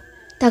laptoo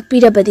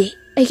takpirabadi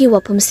aigi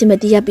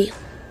wafamsimadi yabiyu.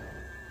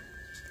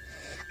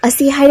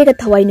 Asi hairaga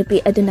thawai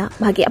nupi aduna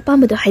magi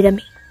apamado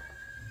hairami.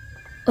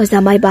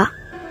 Ozamaiba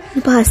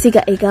nupa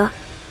asiga aiga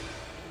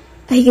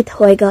aigi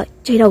thawaiga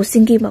chairau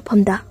singi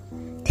mafamda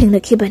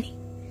thengnakhibani.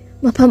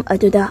 Mafam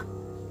aduda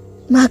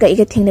maga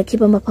iga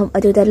thengnakhiba mafam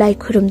aduda lai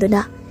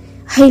khurumduna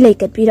hai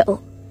laikatpirao.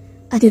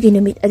 Adugi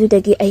numit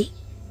adudagi ai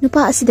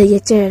nupa asida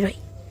yechararoi.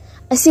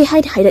 Asi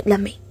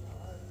hairaklammi.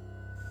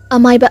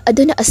 Amaiba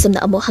aduna asumna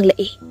amo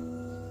hanglai.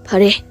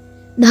 Phare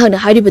nahakna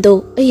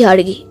hairibado ai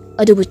yarigi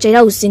adubu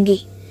chairau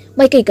singi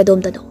Maikai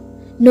kadomdano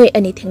noi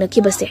ani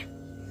thengnakhibase.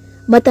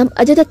 Matam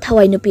aduda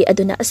thawai nupi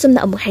aduna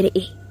asumna amu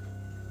hairei.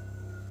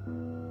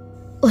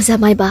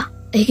 Ozamaiba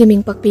aigi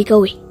ming pakpi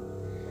kawi.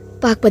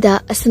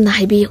 Pakpada asumna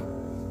haibiyu.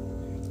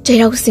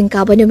 Chairau sing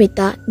kaba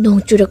numita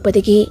nong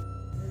churakpadagi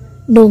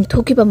nong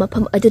thokiba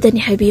mafam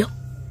adudani haibiyu.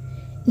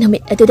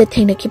 Numit aduda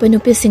thengnakhiba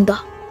nupi singdo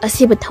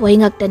asiba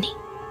thawai ngaktani.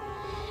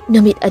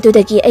 Numit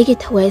adudagi aigi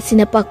thawai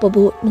sina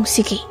pakpabu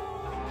nungsigi.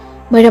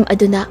 Maram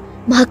aduna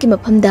mahaki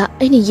mafamda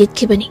aini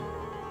yetkibani.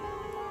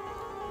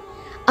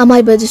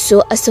 Amaiba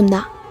dusu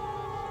asumna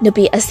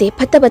nupi ase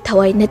phattaba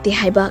thawai nate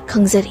haiba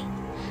khangjari.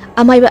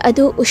 Amaiba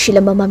adu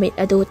ushilamba mamit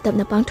adu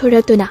tapna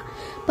pangthoratuna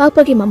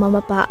pakpagi mama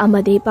mapa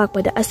amadi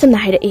pakpada asumna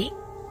hairei.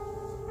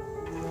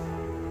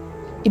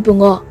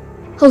 Ibungo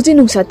hauji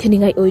nungsa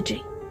theningai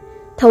oidri.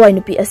 Thawai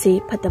nupi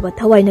ase phattaba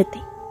thawai nate.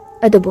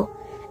 Adubo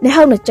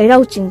nehakna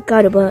chairau ching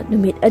karaba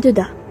numit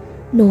aduda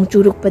nong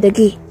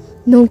churukpadagi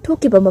nong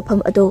thokiba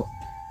mafam ado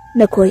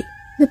nakhoi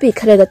nupi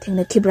kharaga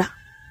thengnakhibra.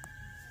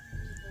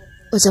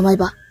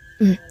 Ozamaiba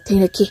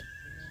thengnakhi.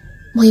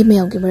 Moi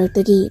mayamgi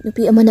maraktagi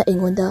nupi amana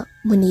engonda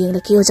muni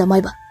yenglaki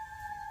ozamaiba.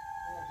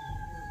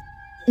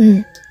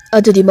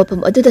 Adudi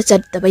mafam aduda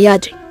chataba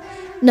yadri.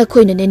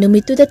 Nakhoina ne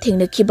numituda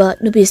thengnakhiba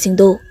nupi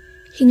singdo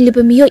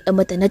hingliba miyoi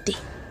amata nati.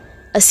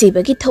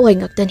 Asibagi thawai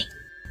ngaktani.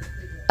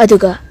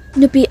 Aduga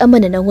nupi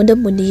amana nangonda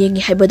muni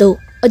yengi haibado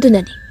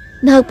adunani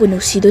ꯅꯍꯥꯛꯄꯨ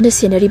ꯅꯨꯡꯁꯤꯗꯨꯅ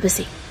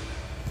ꯁꯦꯟꯅꯔꯤꯕꯁꯤ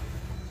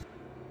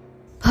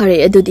ꯐꯔꯦ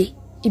ꯑꯗꯨꯗꯤ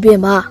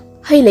ꯏꯕꯦꯝꯃ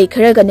ꯍꯩ ꯂꯩ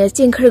ꯈꯔꯒꯅꯦ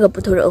ꯆꯦꯡ ꯈꯔꯒ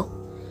ꯄꯨꯊꯣꯔꯛꯎ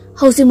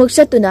ꯍꯧꯖꯤꯛꯃꯛ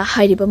ꯆꯠꯇꯨꯅ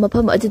ꯍꯥꯏꯔꯤꯕ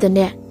ꯃꯐꯝ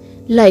ꯑꯗꯨꯗꯅꯦ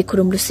ꯂꯥꯏ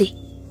ꯈꯨꯔꯨꯝꯂꯨꯁꯤ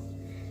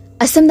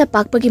ꯑꯁꯝꯅ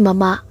ꯄꯥꯛꯄꯒꯤ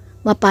ꯃꯃꯥ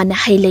ꯃꯄꯥꯅ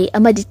ꯍꯩ ꯂꯩ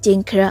ꯑꯃꯗꯤ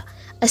ꯆꯦꯡ ꯈꯔ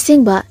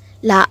ꯑꯁꯦꯡꯕ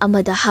ꯂꯥ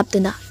ꯑꯃꯗ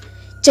ꯍꯥꯞꯇꯨꯅ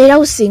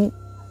ꯆꯩꯔꯥꯎꯁꯤꯡ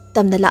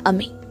ꯇꯝꯅ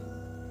ꯂꯥꯛꯑꯝꯃꯤ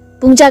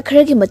ꯄꯨꯡꯖꯥ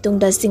ꯈꯔꯒꯤ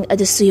ꯃꯇꯨꯡꯗ ꯆꯤꯡ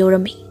ꯑꯗꯨꯁꯨ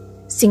ꯌꯧꯔꯝꯃꯤ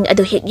ꯆꯤꯡ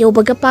ꯑꯗꯨ ꯍꯦꯛ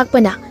ꯌꯧꯕꯒ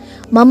ꯄꯥꯛꯄꯅ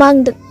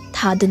ꯃꯃꯥꯡꯗ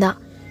ꯊꯥꯗꯨꯅ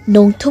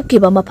ꯅꯣꯡ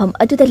ꯊꯣꯛꯈꯤꯕ ꯃꯐꯝ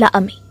ꯑꯗꯨꯗ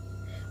ꯂꯥꯛꯑꯝꯃꯤ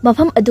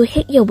ꯃꯐꯝ ꯑꯗꯨ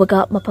ꯍꯦꯛ ꯌꯧꯕꯒ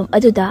ꯃꯐꯝ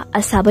ꯑꯗꯨꯗ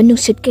ꯑꯁꯥꯕ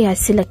ꯅꯨꯡꯁꯤꯠ ꯀꯌꯥ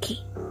ꯁꯤꯜꯂꯛꯈꯤ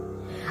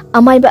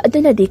ꯑꯃꯥꯏꯕ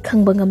ꯑꯗꯨꯅꯗꯤ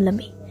ꯈꯪꯕ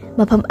ꯉꯝꯂꯝꯃꯤ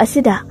ꯃꯐꯝ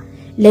ꯑꯁꯤꯗ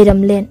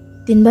ꯂꯩꯔꯝꯂꯦꯟ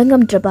ꯇꯤꯟꯕ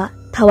ꯉꯝꯗ꯭ꯔꯕ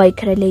ꯊꯋꯥꯏ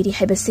ꯈꯔ ꯂꯩꯔꯤ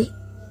ꯍꯥꯏꯕꯁꯤ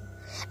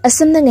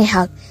ꯑꯁꯨꯝꯅ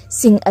ꯉꯥꯏꯍꯥꯛ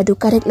ꯆꯤꯡ ꯑꯗꯨ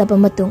ꯀꯥꯔꯛꯂꯕ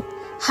ꯃꯇꯨꯡ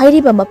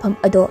ꯍꯥꯏꯔꯤꯕ ꯃꯐꯝ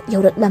ꯑꯗꯨ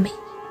ꯌꯧꯔꯛꯂꯝꯃꯤ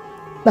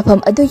ꯃꯐꯝ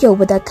ꯑꯗꯨ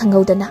ꯌꯧꯕꯗ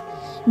ꯈꯪꯍꯧꯗꯅ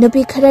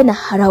ꯅꯨꯄꯤ ꯈꯔꯅ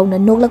ꯍꯔꯥꯎꯅ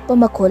ꯅꯣꯛꯂꯛꯄ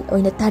ꯃꯈꯣꯜ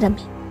ꯑꯣꯏꯅ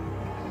ꯇꯥꯔꯝꯃꯤ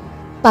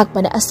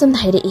ꯄꯥꯛꯄꯅ ꯑꯁꯨꯝꯅ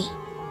ꯍꯥꯏꯔꯛꯏ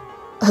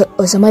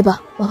ꯑꯣꯖꯥꯃꯥꯏꯕ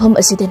ꯃꯐꯝ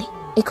ꯑꯁꯤꯗꯅꯤ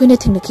ꯑꯩꯈꯣꯏꯅ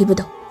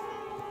ꯊꯦꯡꯅꯈꯤꯕꯗꯣ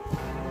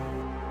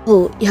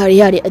ꯑꯣ ꯌꯥꯔꯦ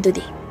ꯌꯥꯔꯦ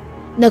ꯑꯗꯨꯗꯤ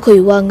ꯅꯈꯣꯏ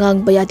ꯋꯥ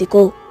ꯉꯥꯡꯕ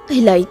ꯌꯥꯗꯦꯀꯣ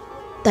ꯑꯩ ꯂꯥꯏ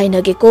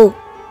ꯇꯥꯏꯅꯒꯦꯀꯣ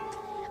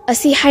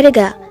ꯑꯁꯤ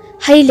ꯍꯥꯏꯔꯒ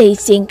ꯍꯩ ꯂꯩ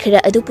ꯆꯦꯡ ꯈꯔ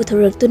ꯑꯗꯨ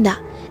ꯄꯨꯊꯣꯔꯛꯇꯨꯅ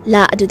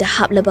ꯂꯥ ꯑꯗꯨꯗ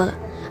ꯍꯥꯞꯂꯕ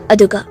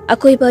ꯑꯗꯨꯒ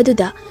ꯑꯀꯣꯏꯕ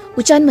ꯑꯗꯨꯗ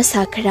ꯎꯆꯥꯟ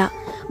ꯃꯁꯥ ꯈꯔ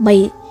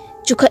ꯃꯩ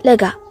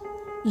ꯆꯨꯈꯠꯂꯒ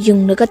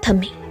ꯌꯨꯡꯂꯒ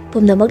ꯊꯝꯃꯤ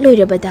ꯄꯨꯝꯅꯃꯛ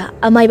ꯂꯣꯏꯔꯕꯗ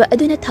ꯑꯃꯥꯏꯕ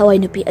ꯑꯗꯨꯅ ꯊꯋꯥꯏ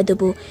ꯅꯨꯄꯤ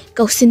ꯑꯗꯨꯕꯨ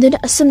ꯀꯧꯁꯤꯟꯗꯨꯅ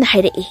ꯑꯁꯨꯝꯅ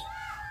ꯍꯥꯏꯔꯛꯏ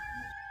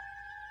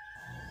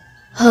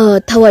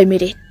ꯊꯋꯥꯏ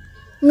ꯃꯤꯔꯦꯟ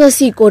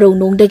ngasi korong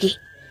nongdagi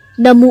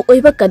namu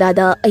oiba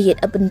kanada ayet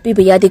apan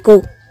piba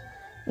yadeko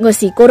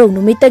ngasi korong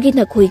numitagi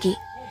nakhoigi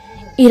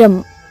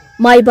iram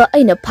maiba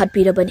aina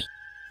phatpirabani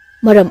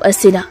maram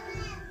asina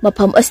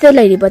mafam asda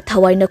lairiba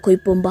thawai nakhoi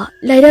pumba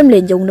lairam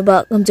len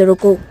jongnaba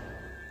ngamjaroko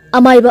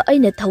amaiba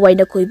aina thawai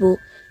nakhoibu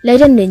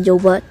lairam len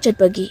joba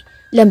chatbagi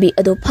lambi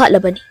ado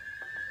phatlabani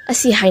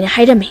asi haina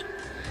hairame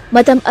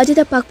matam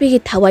ajuda pakpigi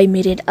thawai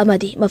miren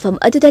amadi mafam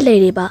ajuda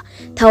lairiba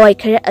thawai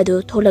khara adu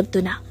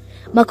tholaktuna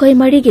makhoi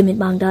marigi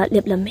mitmangda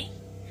leplammi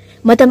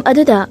matam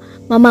aduda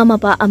mama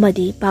mapa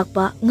amadi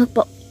pakpa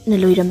ngakpa na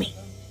loirami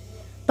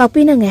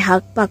pakpina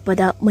ngaihak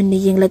pakpada munni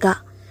yenglaga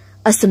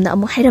asumna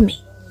amu hairami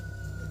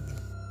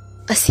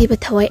asiba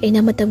thawai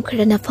aina matam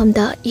khara na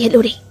famda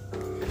yeluri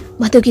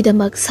madugi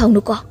damak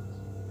saunu ko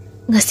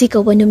ngasi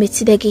ko wanumit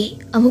sidagi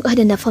amuk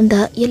hada na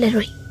famda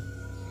yelaroi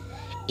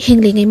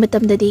hinglingai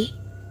matam dadi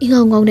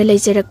ingaw ngaw na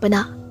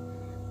leijarakpana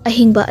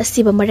ahingba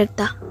asiba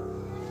marakta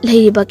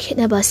leiriba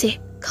khetnaba se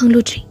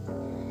khanglutri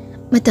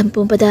matam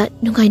pumbada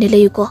nungai na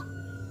layuko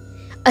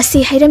asi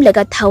hairam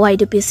laga thawai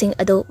du pising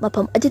ado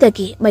mapam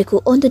adudagi maiku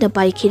onduna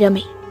bai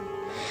khirami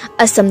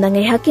asam na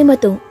ngai haki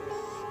matung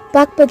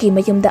pakpagi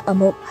mayumda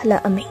amuk hala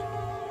ami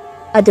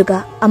aduga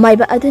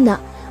amaiba aduna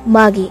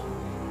magi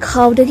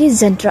khawdagi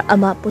jantra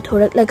ama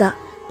puthorak laga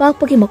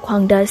pakpagi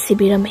makhwangda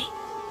sibirami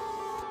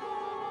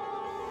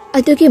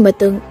adugi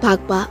matung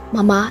pakpa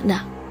mama na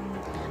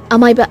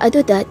amaiba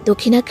aduda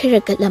dokhina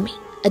khirakalami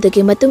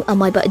adugi matung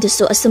amaiba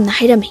adusu asumna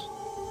hairami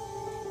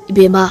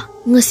ibema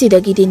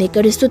ngasidagi dine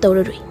karistu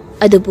tawrarui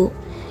adubu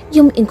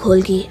yum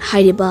ingkholgi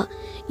hairiba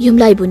yum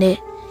laibune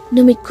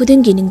numit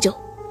khudingi ningjo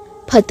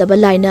phattaba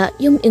laina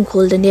yum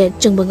ingkholdane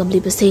changba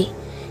ngamlibase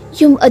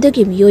yum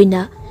adugi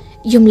miyoina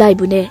yum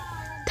laibune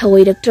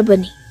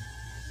thawoiraktrabani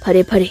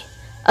phare phare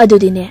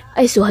adudine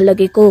aisu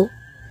halage ko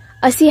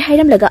asi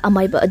hairam laga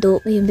amaiba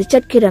ado mayumda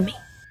chatkirami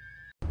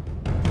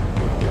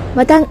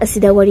matang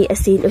asida wari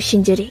asi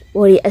loshinjari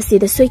wari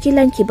asida soiki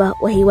lankiba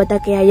wahi wata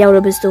kaya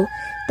yaurabasu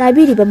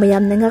tabiriba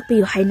mayam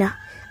nangakpiyu haina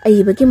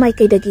ayibagi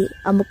maikaidagi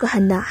amuka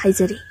hanna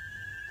haijari